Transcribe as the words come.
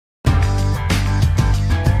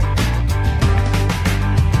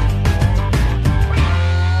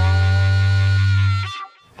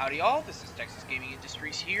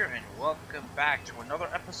here, and welcome back to another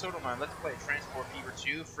episode of my Let's Play Transport Fever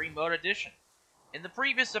 2 Free Mode Edition. In the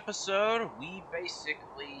previous episode, we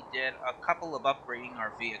basically did a couple of upgrading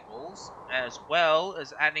our vehicles, as well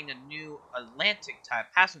as adding a new Atlantic-type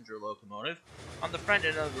passenger locomotive on the front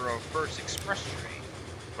end of the reverse express train,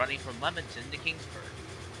 running from Leamington to Kingsburg.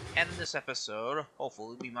 And in this episode,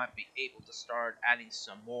 hopefully we might be able to start adding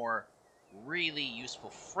some more really useful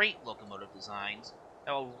freight locomotive designs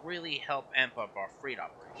that will really help amp up our freight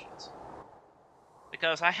operations.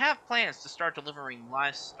 Because I have plans to start delivering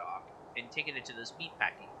livestock and taking it to this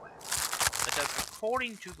meatpacking plant. Because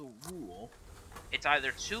according to the rule, it's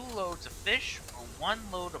either 2 loads of fish or 1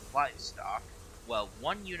 load of livestock. Well,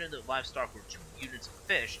 1 unit of livestock or 2 units of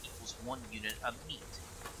fish equals 1 unit of meat.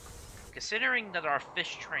 Considering that our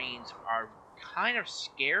fish trains are kind of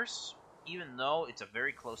scarce, even though it's a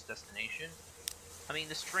very close destination, I mean,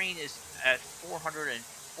 this train is at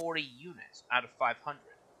 440 units out of 500.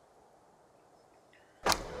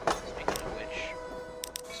 Speaking of which,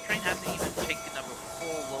 this train hasn't even taken up a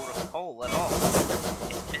full load of coal at all.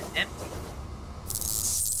 It's been empty.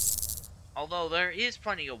 Although there is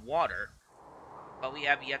plenty of water, but we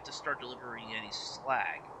have yet to start delivering any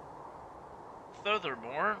slag.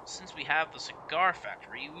 Furthermore, since we have the cigar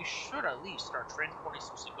factory, we should at least start transporting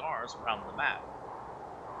some cigars around the map.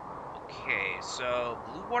 Okay, so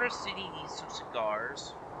Bluewater City needs some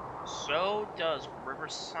cigars. So does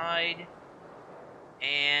Riverside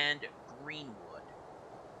and Greenwood.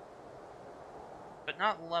 But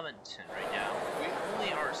not Leamington right now. We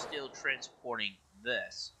only are still transporting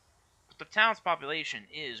this. But the town's population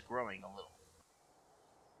is growing a little.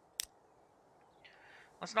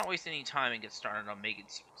 Let's not waste any time and get started on making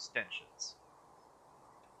some extensions.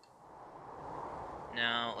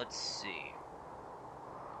 Now, let's see.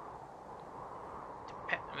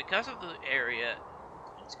 Because of the area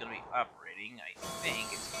it's going to be operating, I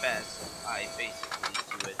think it's best I basically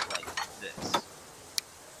do it like this.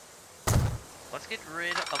 Let's get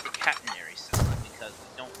rid of the catenary system because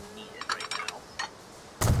we don't need it right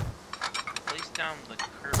now. Place down the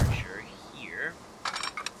curvature here.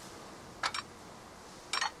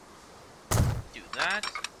 Do that.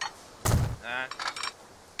 That.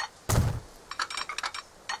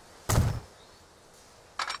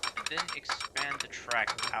 And then expand the track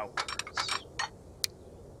outwards.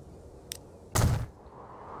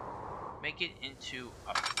 Make it into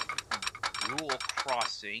a rural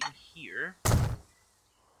crossing here.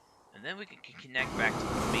 And then we can connect back to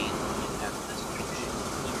the main line at this junction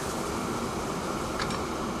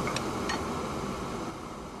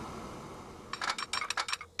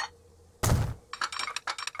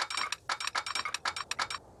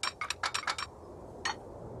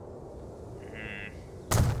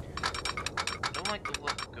I don't like the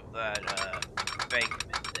look of that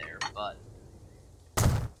embankment there, but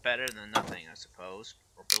better than nothing, I suppose.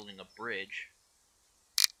 We're building a bridge.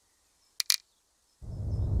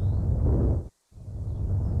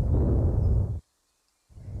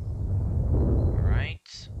 Alright.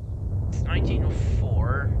 It's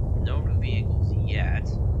 1904. No new vehicles yet.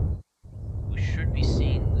 We should be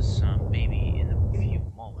seeing some maybe in a few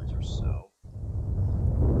moments or so.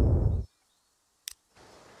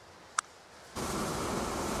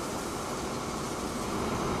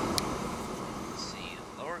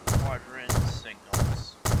 Quadrant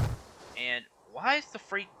signals. And why is this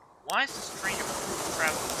train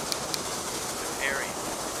traveling this area?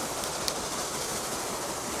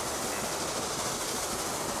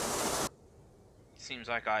 Seems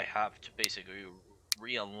like I have to basically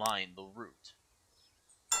realign the route.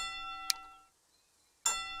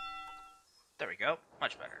 There we go,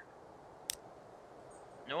 much better.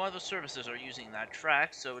 No other services are using that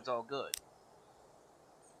track, so it's all good.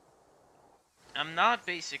 I'm not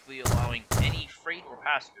basically allowing any freight or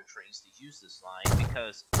passenger trains to use this line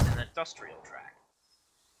because it's an industrial track.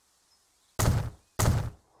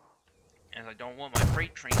 And I don't want my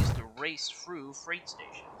freight trains to race through freight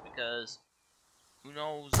stations because who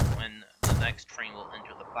knows when the next train will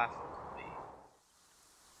enter the platform will be.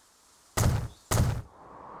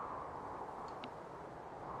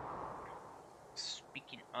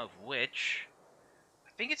 Speaking of which,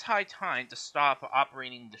 I think it's high time to stop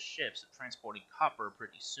operating the ships and transporting copper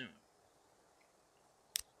pretty soon.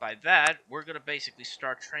 By that, we're going to basically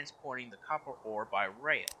start transporting the copper ore by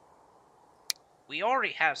rail. We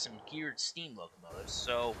already have some geared steam locomotives,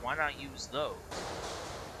 so why not use those?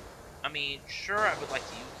 I mean, sure, I would like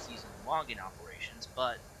to use these in logging operations,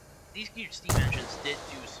 but these geared steam engines did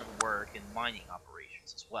do some work in mining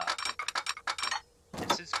operations as well.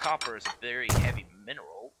 And since copper is a very heavy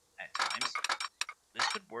mineral at times, this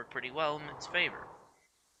could work pretty well in its favor.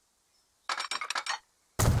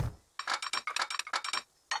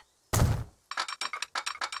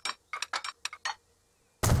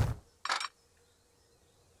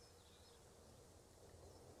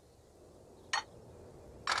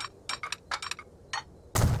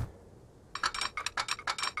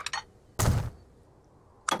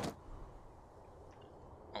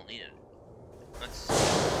 Yeah. Let's see.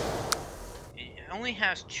 It only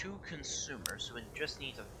has 2 consumers, so it just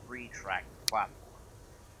needs a 3-track platform.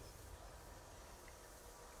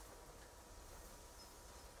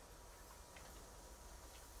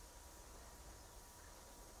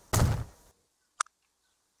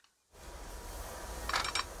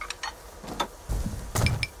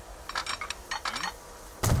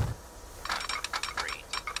 Great.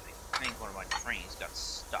 I think one of my trains got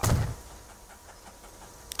stuck.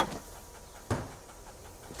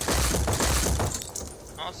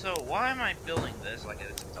 Also, why am I building this like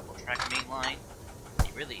it's a double-track main line?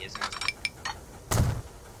 It really isn't.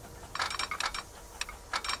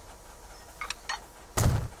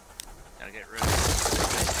 Gotta get rid of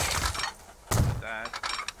that.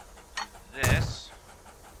 This.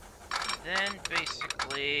 And then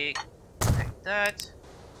basically connect that.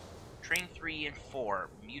 Train 3 and 4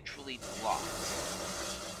 mutually blocked.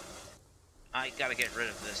 I gotta get rid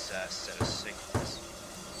of this set of signals.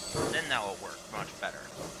 Then that will work much better.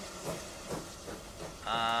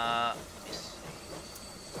 Let me see.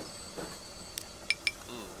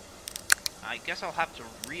 Ooh. I guess I'll have to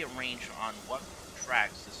rearrange on what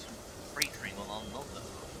tracks this freight train will unload them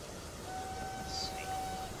on. Let's see.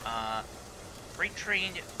 Freight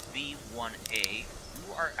train V1A,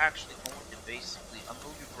 you are actually going to basically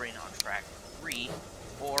unload your grain on track 3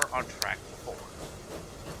 or on track 4.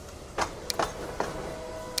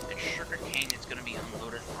 And sugarcane is going to be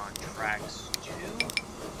unloaded on tracks 2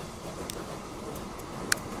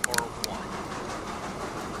 or 1.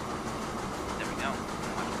 There we go.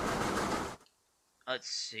 Let's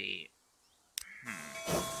see.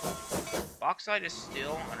 Bauxite is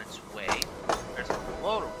still on its way. There's a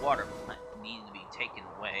load of water plant needing to be taken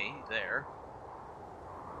away there.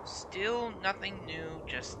 Still nothing new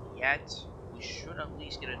just yet. We should at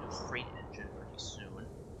least get a new freight engine pretty soon.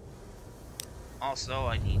 Also,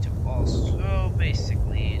 I need to also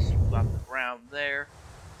basically smooth out the ground there.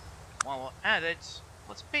 While we're at it,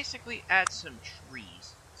 let's basically add some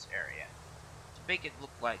trees in this area to make it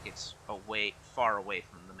look like it's far away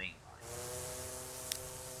from the main line.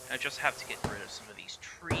 I just have to get rid of some of these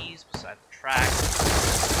trees beside the track.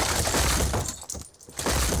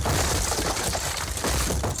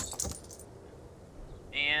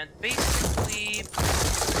 And basically,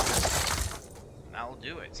 I'll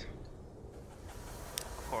do it.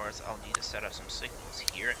 Of course, I'll need to set up some signals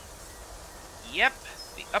here. Yep,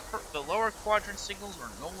 the lower quadrant signals are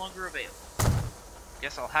no longer available.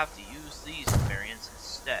 Guess I'll have to use these variants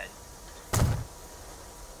instead.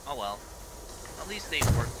 Oh well. At least they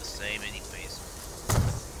work the same anyways.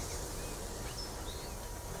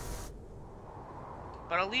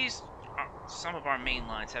 But at least some of our main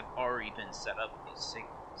lines have already been set up with these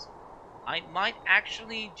signals. I might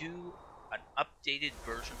actually do an updated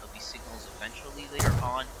version of these signals eventually later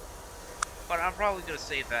on, but I'm probably going to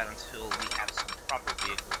save that until we have some proper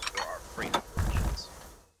vehicles for our freight operations.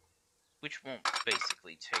 Which won't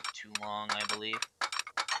basically take too long, I believe.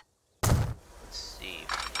 Let's see,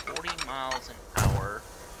 40 miles an hour.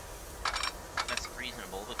 That's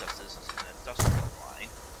reasonable because this is an industrial line.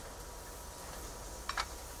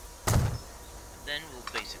 And then we'll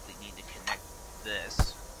basically need to connect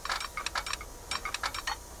this.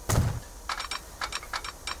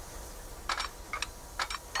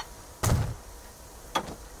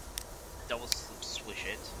 Double switch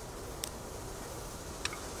it.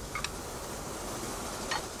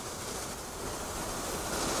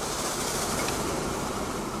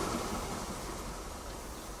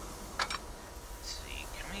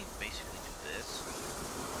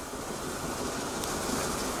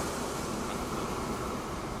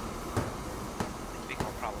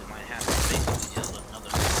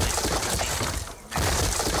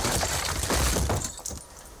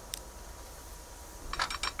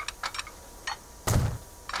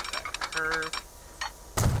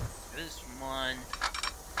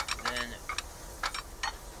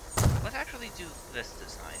 Do this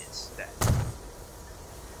design instead.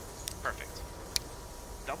 Perfect.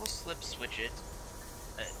 Double slip switch it.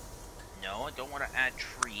 No, I don't want to add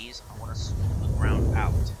trees. I want to smooth the ground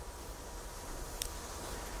out.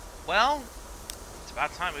 Well, it's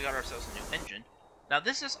about time we got ourselves a new engine. Now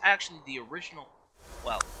this is actually the original,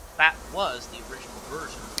 well, that was the original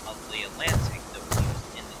version of the Atlantic that was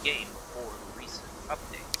used in the game before the recent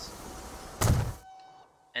updates.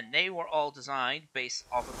 And they were all designed based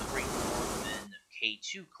off of the Great Northern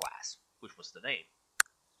K2 class, which was the name.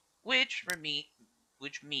 Which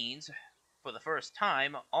means, for the first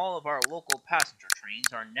time, all of our local passenger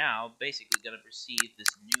trains are now basically going to receive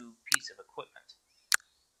this new piece of equipment.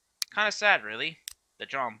 Kind of sad, really. The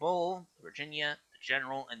John Bull, the Virginia, the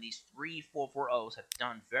general, and these three 440s have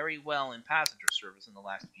done very well in passenger service in the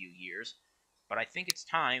last few years, but I think it's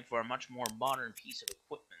time for a much more modern piece of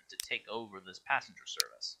equipment to take over this passenger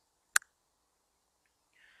service.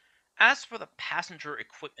 As for the passenger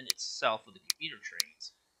equipment itself of the commuter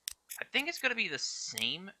trains, I think it's going to be the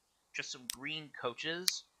same, just some green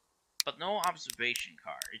coaches, but no observation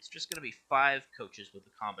car. It's just going to be 5 coaches with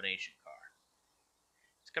a combination car.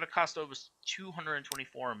 It's going to cost over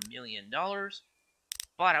 $224 million,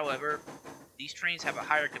 but however, these trains have a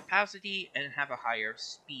higher capacity and have a higher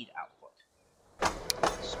speed output.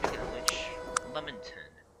 Speaking of which, Leamington.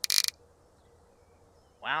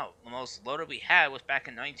 Wow, the most loaded we had was back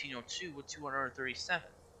in 1902 with 237,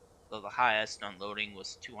 though the highest unloading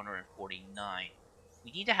was 249.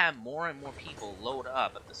 We need to have more and more people load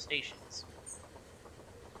up at the stations.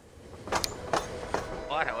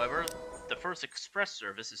 But, however, the first express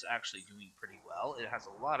service is actually doing pretty well. It has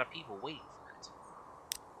a lot of people waiting for it.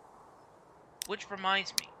 Which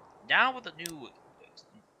reminds me, now with a new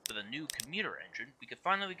commuter engine, we could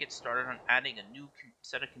finally get started on adding a new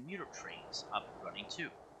set of commuter trains up and running too.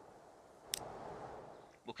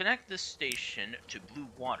 We'll connect this station to Blue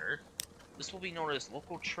Water. This will be known as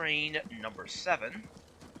local train number 7.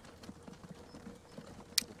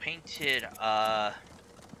 We'll paint it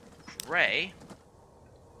gray.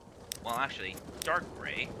 Well, actually, dark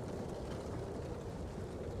gray.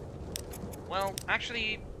 Well,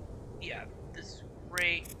 actually, yeah, this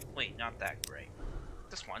gray. Wait, not that gray.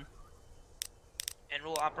 This one. And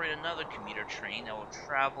we'll operate another commuter train that will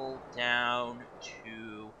travel down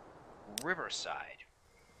to Riverside.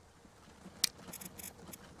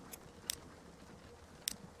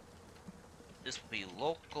 This will be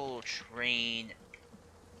local train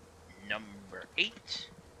number 8.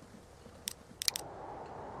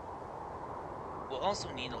 We'll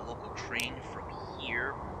also need a local train from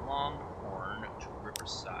here, Longhorn to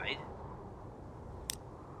Riverside.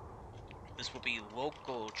 This will be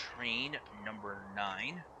local train number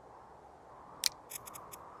 9.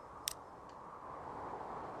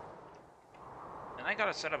 And I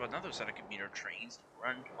gotta set up another set of commuter trains to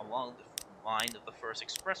run along the line of the first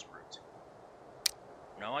express route.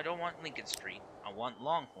 No, I don't want Lincoln Street. I want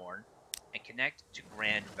Longhorn and connect to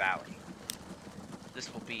Grand Valley.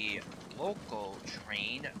 This will be local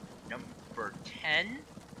train number 10.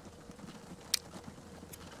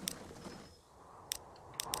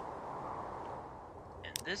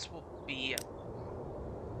 And this will be...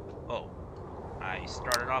 Oh, I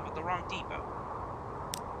started off at the wrong depot.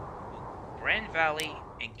 Grand Valley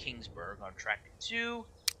and Kingsburg on track 2.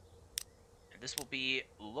 And this will be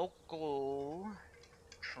local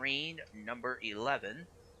train number 11.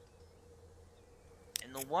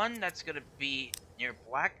 And the one that's going to be near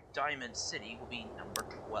Black Diamond City will be number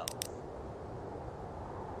 12.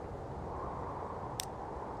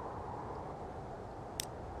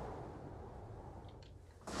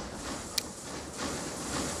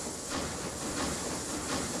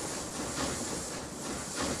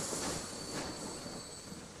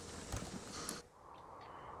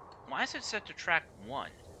 Why is it set to track 1?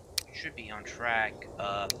 It should be on track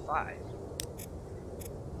 5.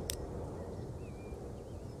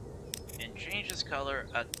 And change this color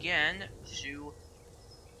again to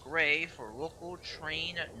gray for local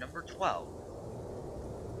train number 12.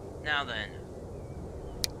 Now then,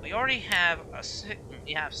 we already have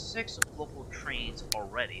we have 6 local trains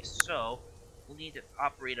already, so we'll need to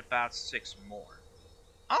operate about 6 more.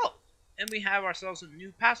 Oh, and we have ourselves a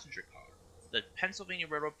new passenger car, the Pennsylvania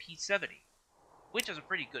Railroad P70, which is a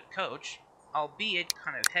pretty good coach, albeit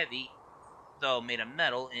kind of heavy, though made of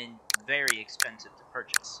metal and very expensive to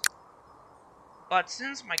purchase. But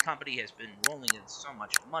since my company has been rolling in so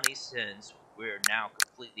much money since we're now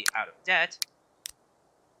completely out of debt,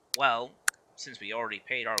 well, since we already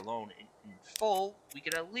paid our loan in full, we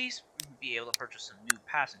could at least be able to purchase some new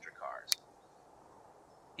passenger cars.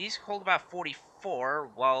 These hold about 44,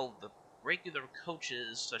 while the regular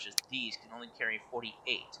coaches such as these can only carry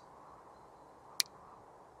 48.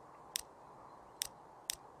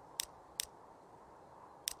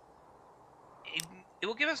 It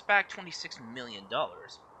will give us back $26 million,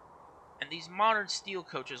 and these modern steel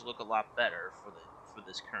coaches look a lot better for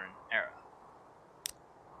this current era.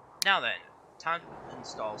 Now then, time to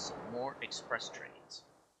install some more express trains.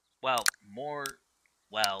 Well,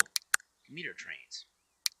 commuter trains.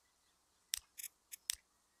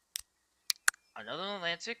 Another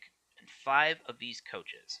Atlantic and 5 of these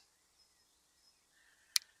coaches.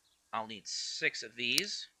 I'll need 6 of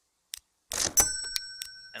these.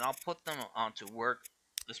 And I'll put them onto work.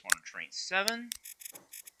 This one on train 7,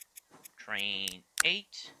 train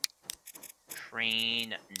 8,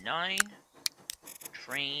 train 9,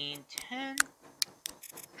 train 10,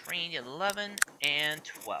 train 11, and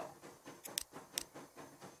 12.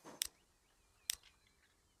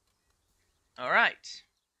 Alright.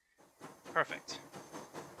 Perfect.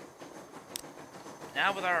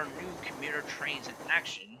 Now with our new commuter trains in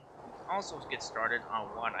action, we can also get started on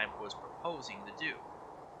what I was proposing to do,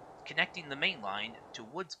 connecting the main line to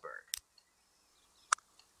Woodsburg,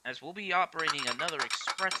 as we'll be operating another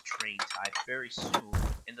express train type very soon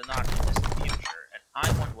in the not-too-distant future, and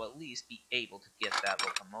I want to at least be able to get that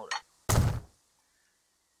locomotive.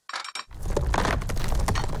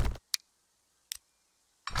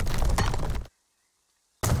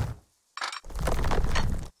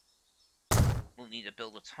 We'll need to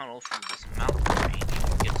build a tunnel through this mountain range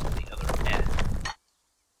to get to the other end.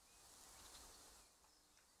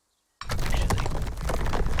 Actually,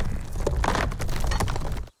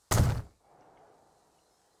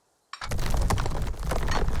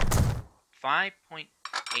 5.8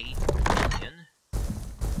 million.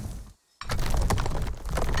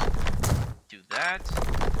 Do that.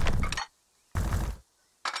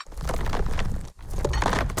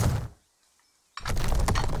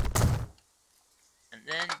 And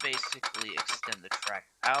then basically extend the track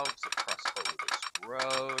out across over this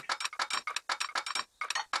road.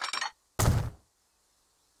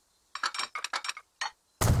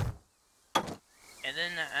 And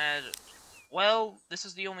then add, well, this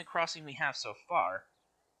is the only crossing we have so far,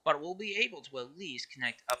 but we'll be able to at least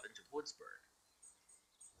connect up into Woodsburg.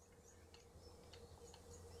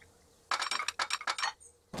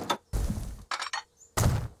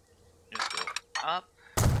 Just go up.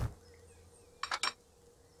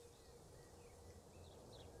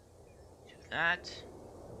 Do that.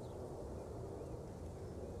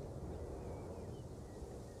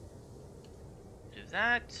 Do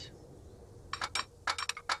that.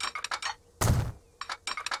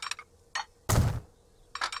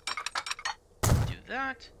 Do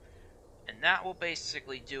that. And that will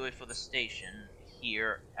basically do it for the station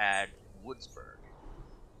here at Woodsburg.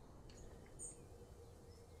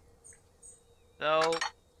 Though,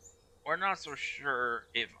 we're not so sure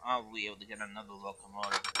if I'll be able to get another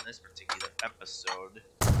locomotive in this particular episode,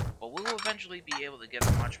 but we'll eventually be able to get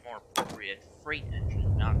a much more appropriate freight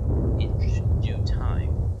engine, not in due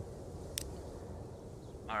time.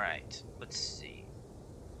 Alright, let's see.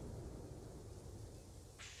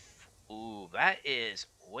 Ooh, that is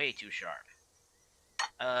way too sharp.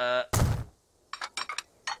 That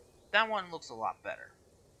one looks a lot better.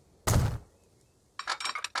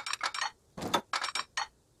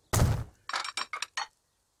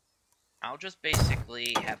 I'll just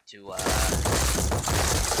basically have to,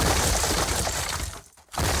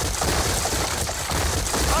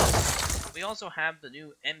 Oh! We also have the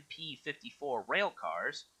new MP54 rail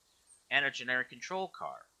cars and a generic control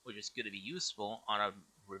car, which is going to be useful on a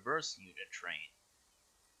reverse unit train.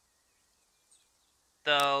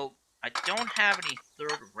 Though, I don't have any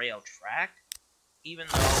third rail track, even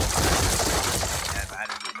though I have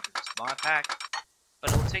added it into this mod pack,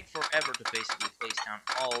 but it will take forever to basically place down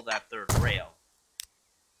all that third rail.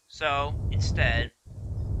 So, instead,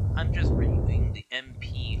 I'm just removing the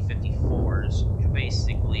MP54s to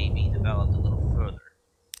basically be developed a little further.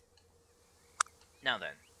 Now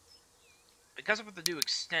then, because of the new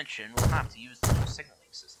extension, we'll have to use the new signaling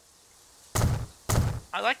system.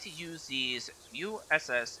 I like to use these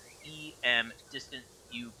USSEM distant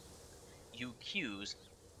UQs,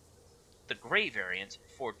 the gray variant,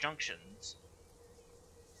 for junctions.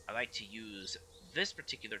 I like to use this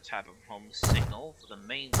particular type of home signal for the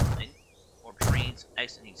main line, or trains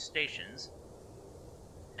exiting stations,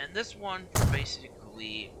 and this one for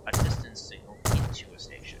basically a distance signal into a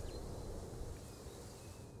station.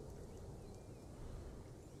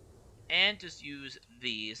 And just use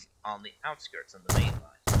these on the outskirts of the main line.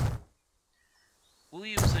 We'll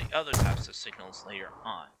use the other types of signals later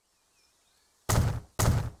on.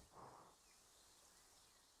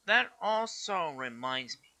 That also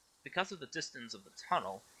reminds me, because of the distance of the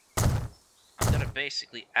tunnel, I'm going to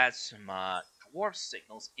basically add some dwarf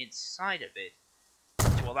signals inside of it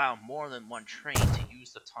to allow more than one train to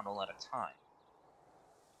use the tunnel at a time.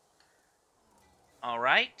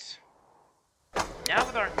 Alright. Now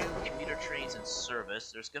with our new commuter trains in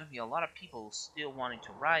service, there's going to be a lot of people still wanting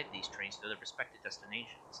to ride these trains to their respective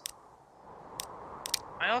destinations.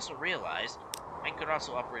 I also realized I could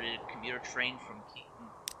also operate a commuter train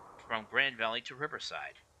from Grand Valley to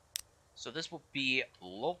Riverside. So this will be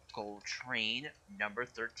local train number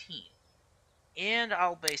 13. And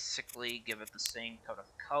I'll basically give it the same kind of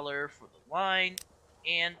color for the line,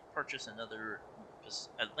 and purchase another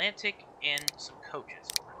Atlantic and some coaches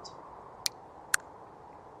for it.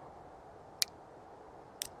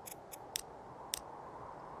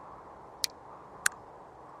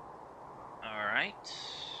 Alright.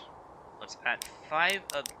 Let's add 5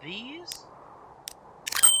 of these.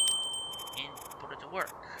 And put it to work.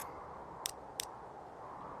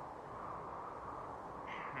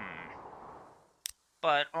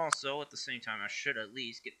 But also, at the same time, I should at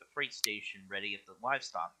least get the freight station ready at the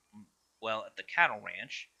livestock, well, at the cattle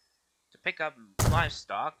ranch, to pick up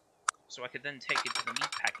livestock, so I could then take it to the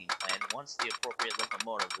meatpacking plant once the appropriate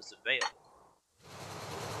locomotive is available.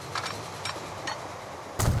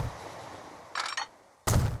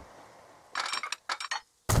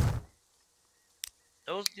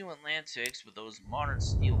 Those new Atlantics with those modern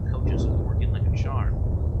steel coaches are working like a charm.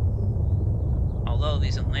 Although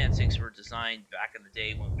these Atlantics were designed back in the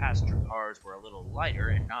day when passenger cars were a little lighter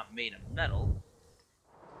and not made of metal,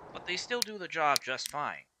 but they still do the job just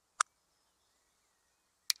fine.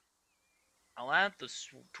 I'll add the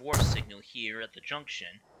dwarf signal here at the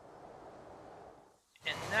junction.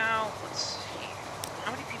 And now, let's see.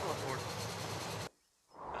 How many people have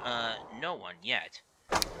ordered? No one yet.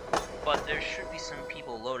 But there should be some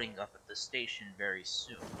people loading up at the station very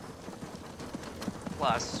soon.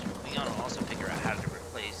 Plus, we gotta also figure out how to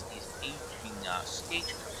replace these aging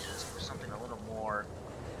stagecoaches for something a little more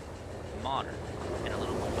modern and a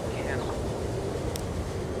little more mechanical.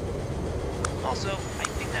 Also, I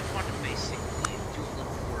think I want to basically do a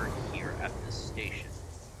little work here at this station.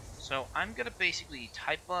 So I'm gonna basically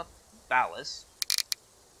type up ballast,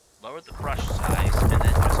 lower the brush size, and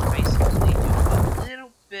then just basically do a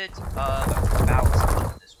little bit of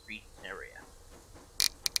ballasting in this region area.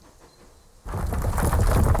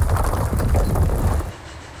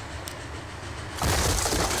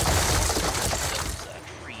 Those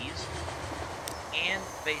trees, and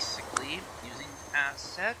basically using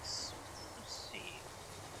assets. Let's see,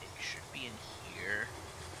 it should be in here.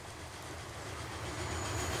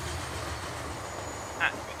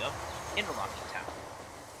 Ah, there we go. Interlocking tower.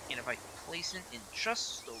 And if I place it in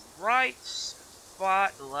just the right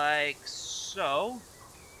spot, like so.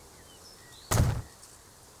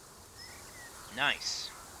 Nice.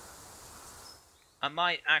 I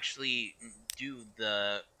might actually do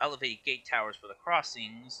the elevated gate towers for the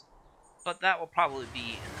crossings, but that will probably be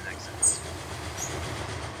in the next episode.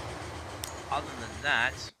 Other than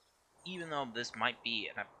that, even though this might be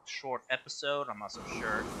a short episode, I'm not so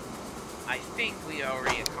sure, I think we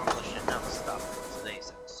already accomplished enough stuff in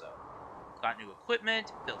today's episode. Got new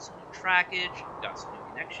equipment, built some new trackage, got some new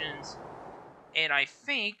connections, and I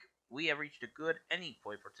think we have reached a good ending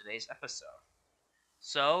point for today's episode.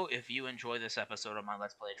 So, if you enjoy this episode of my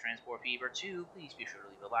Let's Play Transport Fever 2, please be sure to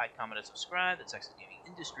leave a like, comment, and subscribe to Texas Gaming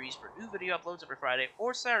Industries for new video uploads every Friday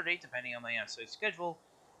or Saturday, depending on my episode schedule.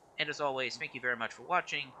 And as always, thank you very much for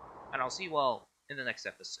watching, and I'll see you all in the next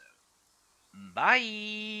episode. Bye!